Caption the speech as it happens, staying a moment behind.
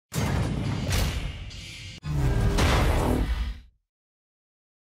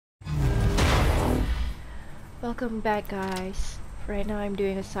Welcome back, guys. Right now I'm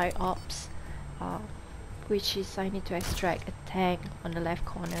doing a side ops, uh, which is I need to extract a tank on the left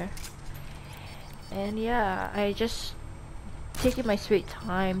corner. And yeah, I just taking my sweet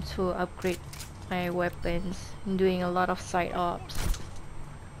time to upgrade my weapons and doing a lot of side ops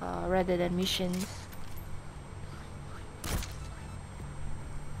rather than missions.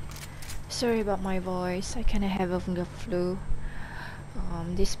 Sorry about my voice. I kinda have a flu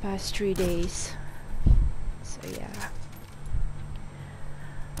these past 3 days. So yeah.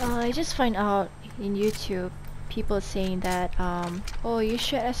 I just find out in YouTube people saying that oh, you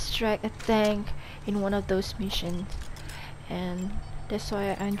should extract a tank in one of those missions, and that's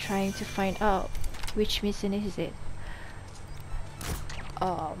why I'm trying to find out which mission is it,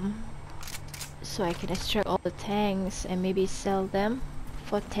 um so I can extract all the tanks and maybe sell them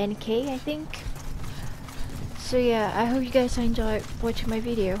for 10k, I think. So yeah, I hope you guys enjoy watching my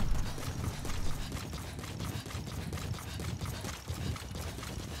video.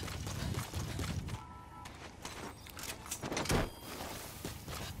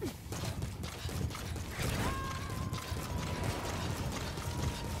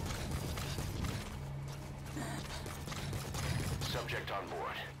 Subject on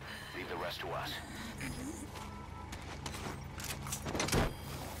board. Leave the rest to us.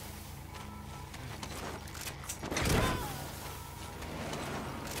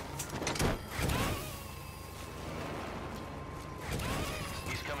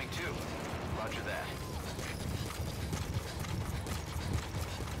 He's coming too. Roger that.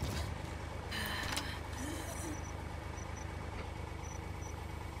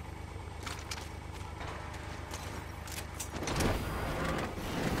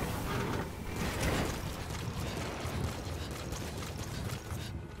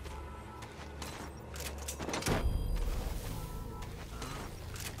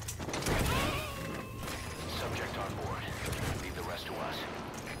 Subject on board. Leave the rest to us.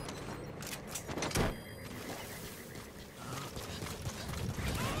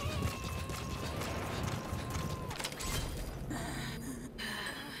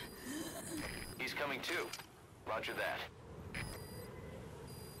 He's coming too. Roger that.